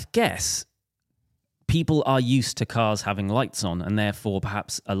 I guess people are used to cars having lights on, and therefore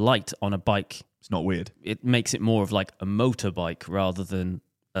perhaps a light on a bike, it's not weird. It makes it more of like a motorbike rather than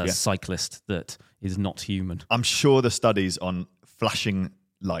a cyclist that is not human. I'm sure the studies on flashing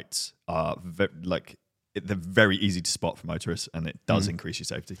lights are they're very easy to spot for motorists, and it does increase your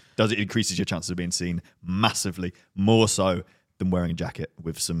safety. It increases your chances of being seen massively, more so than wearing a jacket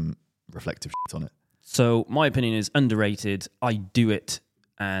with some reflective shit on it. So my opinion is underrated. I do it,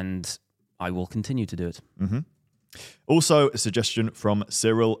 and I will continue to do it. Mm-hmm. Also, a suggestion from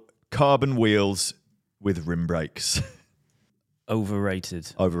Cyril: carbon wheels with rim brakes.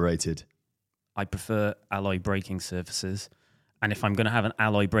 Overrated. I prefer alloy braking surfaces. And if I'm going to have an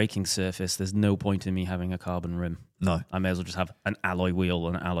alloy braking surface, there's no point in me having a carbon rim. No. I may as well just have an alloy wheel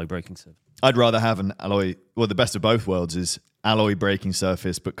and an alloy braking surface. I'd rather have an alloy... Well, the best of both worlds is alloy braking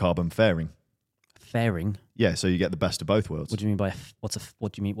surface but carbon fairing. Fairing? Yeah, so you get the best of both worlds. What do you mean by... What's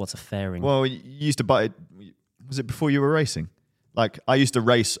a fairing? Well, you used to buy it... Was it before you were racing? Like, I used to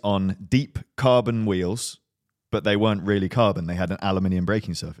race on deep carbon wheels, but they weren't really carbon. They had an aluminium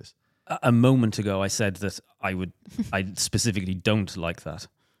braking surface. A moment ago, I said that I specifically don't like that.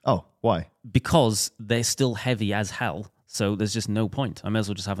 Oh, why? Because they're still heavy as hell, so there's just no point. I may as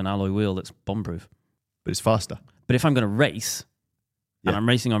well just have an alloy wheel that's bomb-proof. But it's faster. But if I'm going to race, and I'm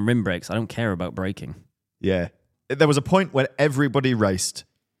racing on rim brakes, I don't care about braking. Yeah. There was a point when everybody raced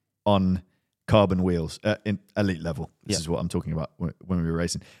on carbon wheels in elite level. This is what I'm talking about when we were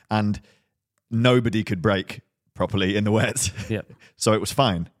racing. And nobody could brake properly in the wets. Yeah. So it was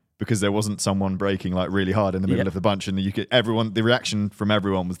fine because there wasn't someone braking like really hard in the middle of the bunch, and the reaction from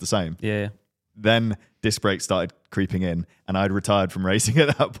everyone was the same. Yeah. Then disc brakes started creeping in, and I'd retired from racing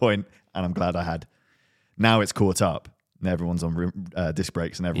at that point, and I'm glad I had. Now it's caught up, and everyone's on disc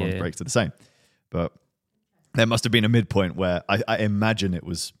brakes, and everyone's brakes are the same. But there must have been a midpoint where I imagine it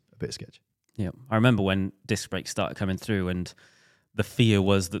was a bit sketchy. Yeah. I remember when disc brakes started coming through, and the fear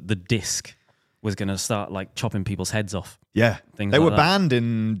was that the disc was going to start like chopping people's heads off. Yeah. Things they like were that. banned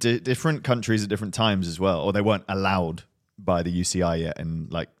in different countries at different times as well, or they weren't allowed by the UCI yet in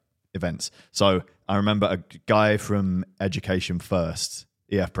like events. So I remember a guy from Education First,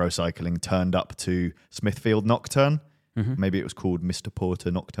 EF Pro Cycling, turned up to Smithfield Nocturne. Maybe it was called Mr.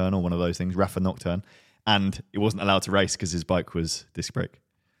 Porter Nocturne or one of those things, Rafa Nocturne. And he wasn't allowed to race because his bike was disc brake.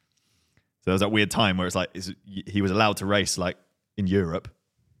 So there was that weird time where it's like he was allowed to race like in Europe,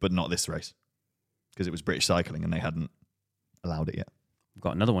 but not this race because it was British cycling and they hadn't allowed it yet. We've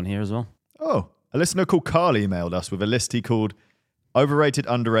got another one here as well. Oh, a listener called Carl emailed us with a list he called Overrated,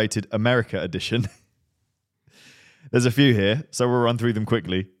 Underrated America Edition. There's a few here, so we'll run through them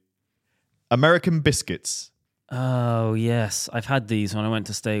quickly. American biscuits. Oh, yes. I've had these when I went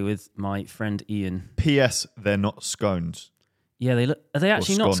to stay with my friend Ian. P.S. They're not scones. Yeah, are they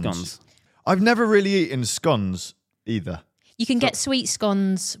actually not scones. scones? I've never really eaten scones either. You can get sweet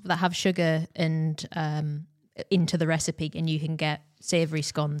scones that have sugar and into the recipe, and you can get savoury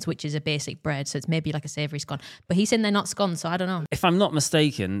scones, which is a basic bread, so it's maybe like a savoury scone. But he's saying they're not scones, so I don't know. If I'm not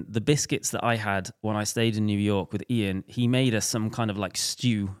mistaken, the biscuits that I had when I stayed in New York with Ian, he made us some kind of like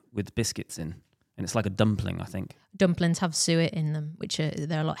stew with biscuits in. And it's like a dumpling, I think. Dumplings have suet in them, which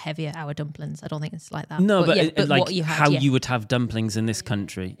they're a lot heavier, our dumplings. I don't think it's like that. No, but like what you had, how you would have dumplings in this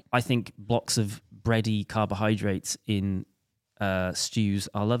country. I think blocks of bready carbohydrates in stews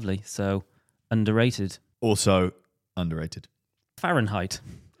are lovely. So underrated. Also underrated. Fahrenheit.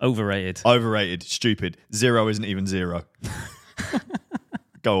 Overrated. Overrated. Stupid. 0 isn't even 0.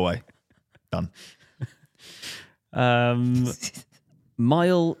 Go away. Done.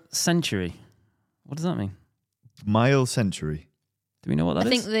 Mile century. What does that mean? Mile century. Do we know what that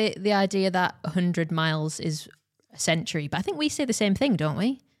is? I think the idea that 100 miles is a century, but I think we say the same thing, don't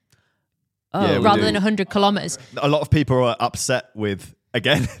we? Oh, Yeah, we rather do. than 100 kilometres. A lot of people are upset with,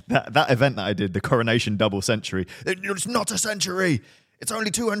 again, that event that I did, the Coronation Double Century. It's not a century. It's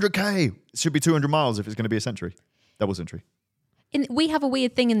only 200k. It should be 200 miles if it's going to be a century. Double century. We have a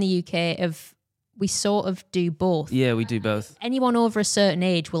weird thing in the UK of we sort of do both. Yeah, we do both. Anyone over a certain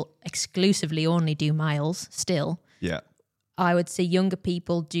age will exclusively only do miles still. Yeah. I would say younger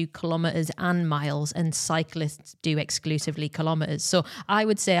people do kilometres and miles, and cyclists do exclusively kilometres. So I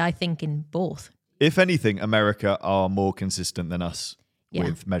would say I think in both. If anything, America are more consistent than us Yeah.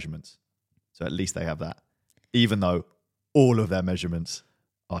 with measurements. So at least they have that. Even though all of their measurements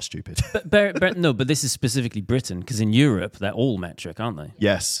are stupid. But this is specifically Britain, because in Europe, they're all metric, aren't they?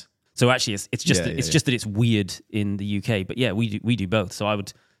 Yes. So actually, it's just Yeah, just that it's weird in the UK. But yeah, we do both. So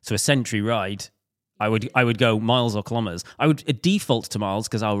a century ride, I would go miles or kilometers. I would default to miles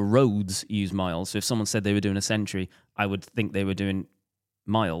because our roads use miles. So if someone said they were doing a century, I would think they were doing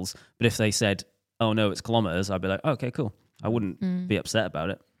miles. But if they said, "Oh no, it's kilometers," I'd be like, oh, "Okay, cool." I wouldn't be upset about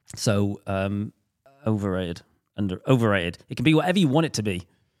it. So overrated, overrated. It can be whatever you want it to be.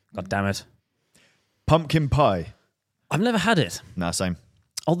 God damn it. Pumpkin pie. I've never had it. Nah, same.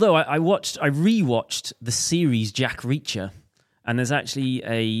 Although I rewatched the series Jack Reacher, and there's actually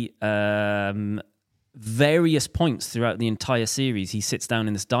a various points throughout the entire series. He sits down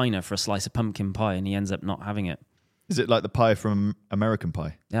in this diner for a slice of pumpkin pie, and he ends up not having it. Is it like the pie from American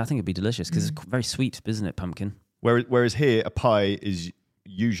Pie? Yeah, I think it'd be delicious because it's very sweet, isn't it? Pumpkin. Whereas here, a pie is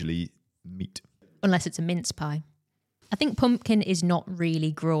usually meat. Unless it's a mince pie. I think pumpkin is not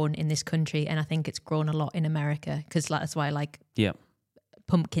really grown in this country, and I think it's grown a lot in America because that's why Yeah.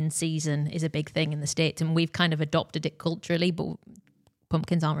 pumpkin season is a big thing in the States, and we've kind of adopted it culturally, but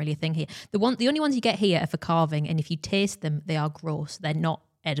pumpkins aren't really a thing here. The only ones you get here are for carving, and if you taste them, they are gross. They're not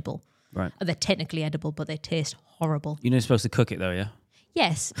edible. Right. They're technically edible, but they taste horrible. You're not supposed to cook it though, yeah?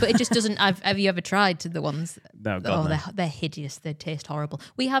 Yes, but it just doesn't. Have you ever tried the ones? No, God, no. They're hideous. They taste horrible.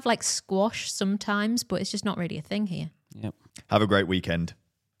 We have like squash sometimes, but it's just not really a thing here. Yep. Have a great weekend.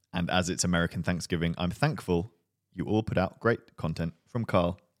 And as it's American Thanksgiving, I'm thankful you all put out great content from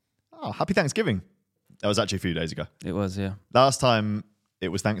Carl. Oh, happy Thanksgiving. That was actually a few days ago. It was, yeah. Last time it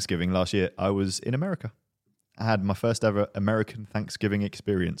was Thanksgiving last year, I was in America. I had my first ever American Thanksgiving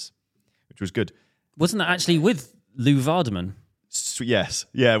experience, which was good. Wasn't that actually with Lou Vardaman? Yes.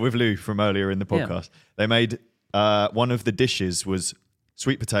 Yeah, with Lou from earlier in the podcast. They made one of the dishes was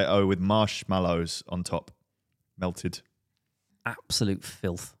sweet potato with marshmallows on top. Melted. Absolute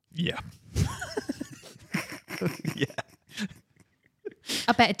filth. Yeah. Yeah.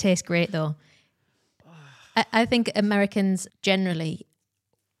 I bet it tastes great though. I think Americans generally,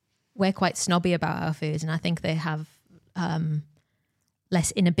 we're quite snobby about our foods, and I think they have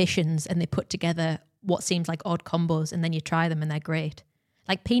less inhibitions, and they put together what seems like odd combos, and then you try them and they're great.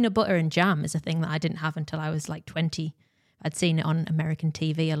 Like peanut butter and jam is a thing that I didn't have until I was like 20. I'd seen it on American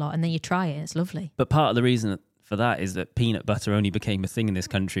TV a lot, and then you try it, it's lovely. But part of the reason for that is that peanut butter only became a thing in this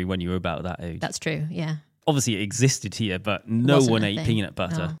country when you were about that age. That's true, yeah. Obviously, it existed here, but no Wasn't one a ate thing. peanut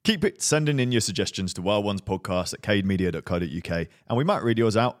butter. No. Keep it sending in your suggestions to wildonespodcast at cademedia.co.uk, and we might read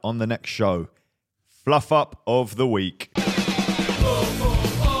yours out on the next show. Fluff up of the week.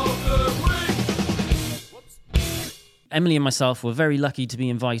 Emily and myself were very lucky to be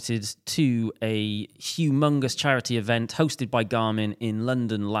invited to a humongous charity event hosted by Garmin in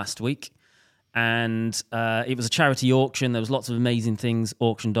London last week. And it was a charity auction. There was lots of amazing things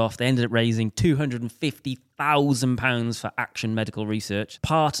auctioned off. They ended up raising £250,000 for Action Medical Research.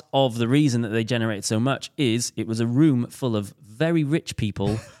 Part of the reason that they generated so much is it was a room full of very rich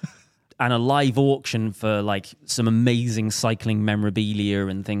people and a live auction for like some amazing cycling memorabilia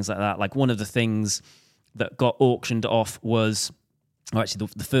and things like that. Like one of the things that got auctioned off was, well, actually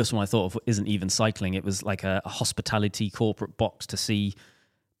the first one I thought of isn't even cycling. It was like a hospitality corporate box to see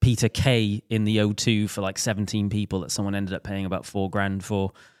Peter Kay in the O2 for like 17 people that someone ended up paying about $4,000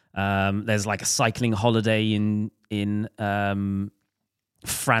 for. There's like a cycling holiday in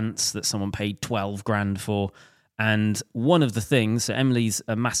France that someone paid $12,000 for. And one of the things, so Emily's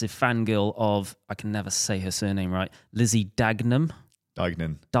a massive fangirl of, I can never say her surname right, Lizzie Deignan,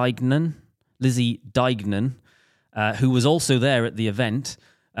 Lizzie Deignan, who was also there at the event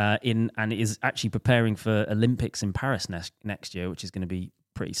and is actually preparing for Olympics in Paris next year, which is going to be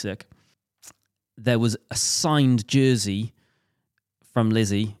pretty sick. There was a signed jersey from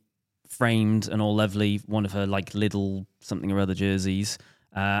Lizzie, framed and all lovely, one of her like little something or other jerseys,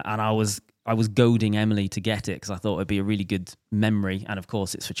 and I was goading Emily to get it because I thought it'd be a really good memory, and of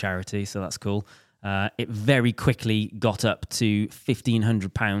course it's for charity, so that's cool. It very quickly got up to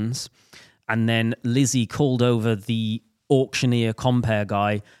 £1,500, and then Lizzie called over the auctioneer compare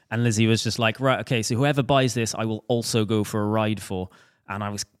guy, and Lizzie was just like, right, okay, so whoever buys this, I will also go for a ride for. And I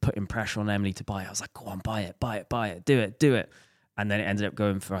was putting pressure on Emily to buy it. I was like, go on, buy it, do it. And then it ended up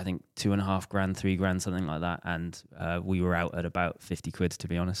going for, I think, $2,500, $3,000, something like that. And we were out at about £50, to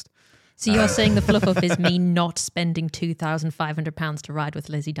be honest. So you're saying the fluff up is me not spending £2,500 to ride with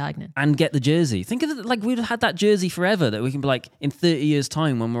Lizzie Deignan? And get the jersey. Think of it like we'd have had that jersey forever, that we can be like, in 30 years'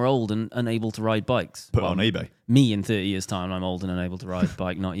 time when we're old and unable to ride bikes. Put it on eBay. Me in 30 years' time, I'm old and unable to ride a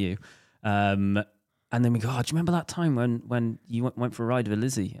bike, not you. And then we go, oh, do you remember that time when you went for a ride with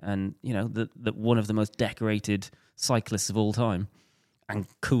Lizzie, and you know that one of the most decorated cyclists of all time, and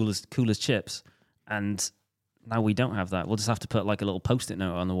cool as chips, and now we don't have that. We'll just have to put like a little post-it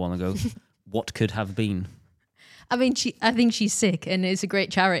note on the wall and go, what could have been? I mean, I think she's sick, and it's a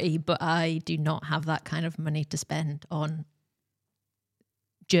great charity, but I do not have that kind of money to spend on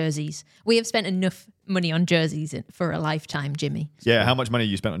jerseys. We have spent enough money on jerseys for a lifetime, Jimmy. Yeah, how much money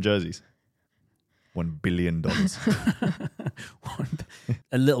you spent on jerseys? $1 billion.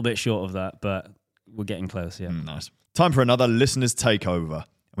 A little bit short of that, but we're getting close, yeah. Nice. Time for another listener's takeover.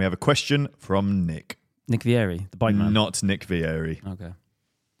 We have a question from Nick. Nick Vieri, the bike man. Not Nick Vieri. Okay.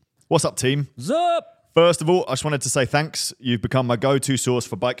 What's up, team? Zup! First of all, I just wanted to say thanks. You've become my go-to source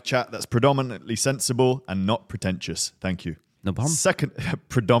for bike chat that's predominantly sensible and not pretentious. Thank you. No problem. Second,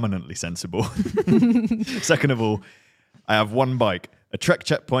 predominantly sensible. Second of all, I have one bike, a Trek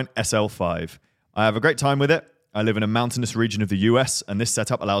Checkpoint SL5. I have a great time with it. I live in a mountainous region of the US, and this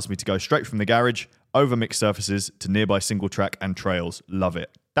setup allows me to go straight from the garage over mixed surfaces to nearby single track and trails. Love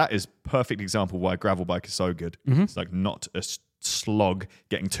it. That is a perfect example why a gravel bike is so good. Mm-hmm. It's like not a slog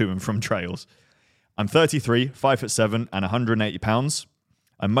getting to and from trails. I'm 33, 5'7", and 180 pounds.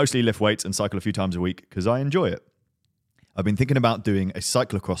 I mostly lift weights and cycle a few times a week because I enjoy it. I've been thinking about doing a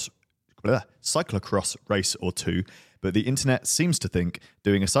cyclocross race or two, but the internet seems to think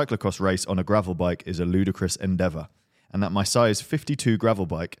doing a cyclocross race on a gravel bike is a ludicrous endeavour, and that my size 52 gravel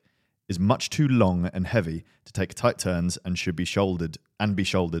bike is much too long and heavy to take tight turns and should be shouldered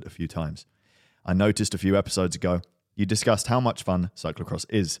a few times. I noticed a few episodes ago you discussed how much fun cyclocross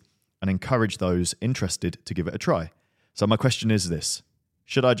is and encouraged those interested to give it a try. So my question is this: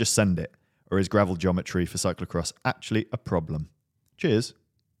 should I just send it, or is gravel geometry for cyclocross actually a problem? Cheers,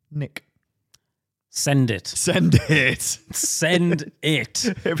 Nick. Send it. Send it. Send it.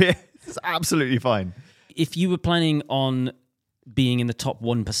 It's absolutely fine. If you were planning on being in the top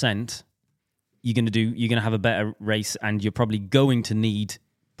 1%, you're going to have a better race, and you're probably going to need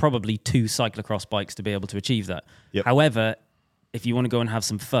probably 2 cyclocross bikes to be able to achieve that. Yep. However, if you want to go and have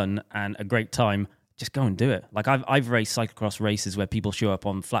some fun and a great time, just go and do it. Like I've raced cyclocross races where people show up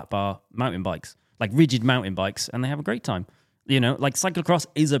on flat bar mountain bikes, like rigid mountain bikes, and they have a great time. You know, like cyclocross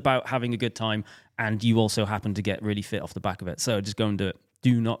is about having a good time, and you also happen to get really fit off the back of it. So just go and do it.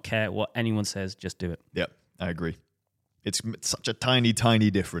 Do not care what anyone says, just do it. Yep, I agree. It's such a tiny,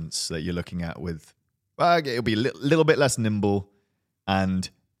 tiny difference that you're looking at with, it'll be a little bit less nimble. And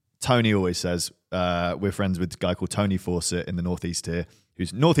Tony always says, we're friends with a guy called Tony Fawcett in the Northeast here,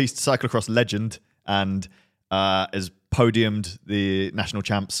 who's Northeast cyclocross legend and has podiumed the national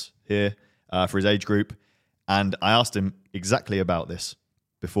champs here for his age group. And I asked him exactly about this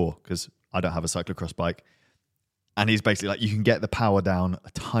before, because I don't have a cyclocross bike. And he's basically like, you can get the power down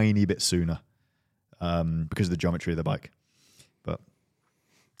a tiny bit sooner because of the geometry of the bike. But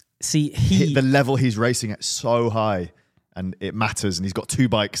see, the level he's racing at so high, and it matters. And he's got 2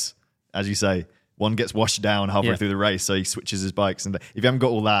 bikes, as you say. One gets washed down halfway through the race, so he switches his bikes. And if you haven't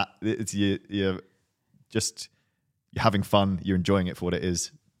got all that, it's you're having fun. You're enjoying it for what it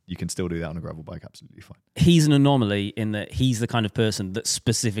is. You can still do that on a gravel bike absolutely fine. He's an anomaly in that he's the kind of person that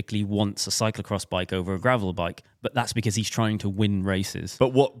specifically wants a cyclocross bike over a gravel bike, but that's because he's trying to win races. But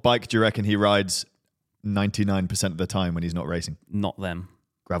what bike do you reckon he rides 99% of the time when he's not racing? Not them.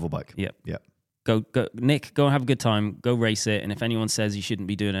 Gravel bike. Yep. Yep. Go, Nick, go and have a good time. Go race it. And if anyone says you shouldn't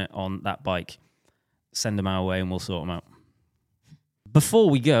be doing it on that bike, send them our way and we'll sort them out. Before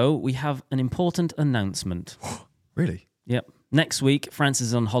we go, we have an important announcement. Really? Yep. Next week, Francis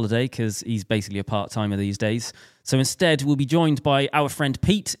is on holiday because he's basically a part-timer these days. So instead, we'll be joined by our friend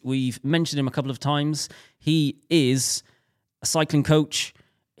Pete. We've mentioned him a couple of times. He is a cycling coach.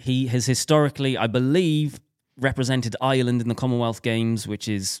 He has historically, I believe, represented Ireland in the Commonwealth Games, which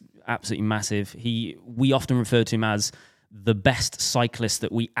is absolutely massive. We often refer to him as the best cyclist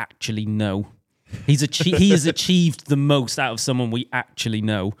that we actually know. He has achieved the most out of someone we actually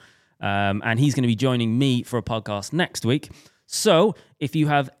know. And he's going to be joining me for a podcast next week. So if you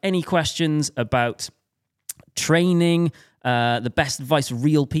have any questions about training, the best advice for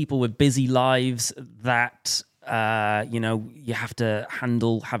real people with busy lives that, you have to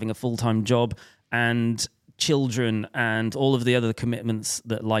handle having a full-time job and children and all of the other commitments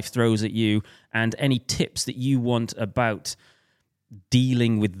that life throws at you, and any tips that you want about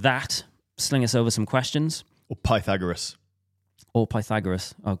dealing with that, sling us over some questions. Or Pythagoras. Or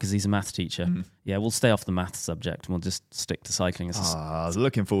Pythagoras. Oh, because he's a math teacher. Mm-hmm. Yeah, we'll stay off the math subject. We'll just stick to cycling. I was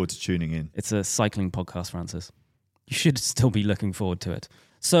looking forward to tuning in. It's a cycling podcast, Francis. You should still be looking forward to it.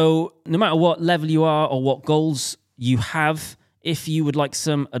 So no matter what level you are or what goals you have, if you would like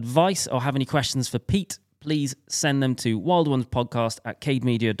some advice or have any questions for Pete, please send them to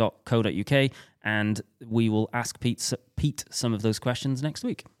wildonespodcast@cademedia.co.uk and we will ask Pete some of those questions next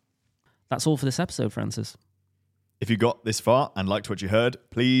week. That's all for this episode, Francis. If you got this far and liked what you heard,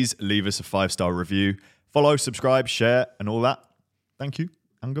 please leave us a 5-star review. Follow, subscribe, share, and all that. Thank you,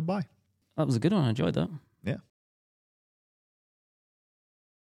 and goodbye. That was a good one. I enjoyed that. Yeah.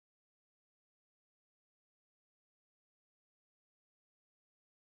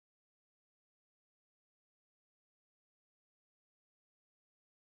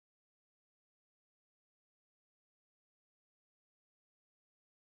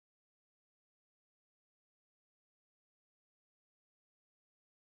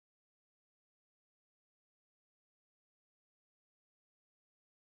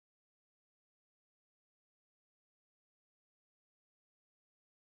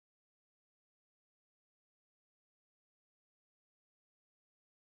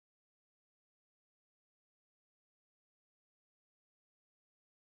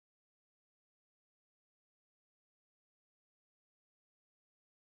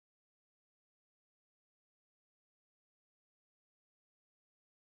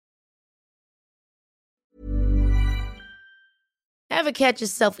 Ever catch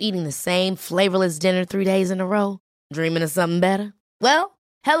yourself eating the same flavorless dinner 3 days in a row? Dreaming of something better? Well,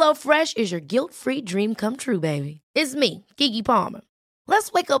 HelloFresh is your guilt-free dream come true, baby. It's me, Keke Palmer.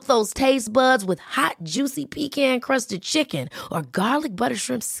 Let's wake up those taste buds with hot, juicy pecan-crusted chicken or garlic butter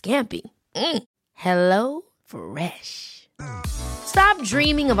shrimp scampi. Hello Fresh. Stop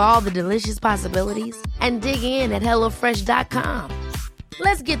dreaming of all the delicious possibilities and dig in at HelloFresh.com.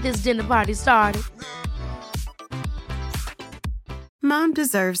 Let's get this dinner party started. Mom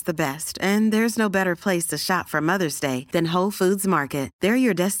deserves the best, and there's no better place to shop for Mother's Day than Whole Foods Market. They're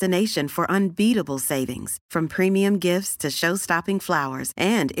your destination for unbeatable savings, from premium gifts to show-stopping flowers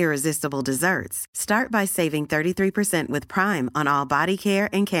and irresistible desserts. Start by saving 33% with Prime on all body care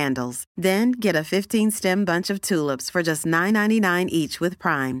and candles. Then get a 15-stem bunch of tulips for just $9.99 each with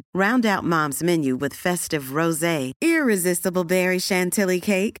Prime. Round out Mom's menu with festive rosé, irresistible berry chantilly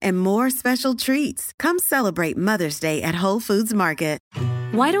cake, and more special treats. Come celebrate Mother's Day at Whole Foods Market.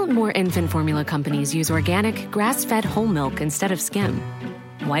 Why don't more infant formula companies use organic, grass-fed whole milk instead of skim?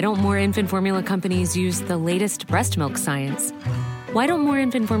 Why don't more infant formula companies use the latest breast milk science? Why don't more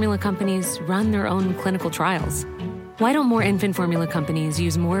infant formula companies run their own clinical trials? Why don't more infant formula companies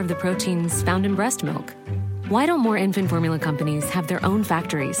use more of the proteins found in breast milk? Why don't more infant formula companies have their own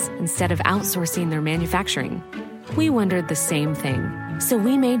factories instead of outsourcing their manufacturing? We wondered the same thing. So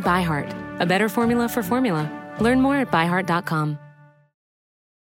we made ByHeart, a better formula for formula. Learn more at byheart.com.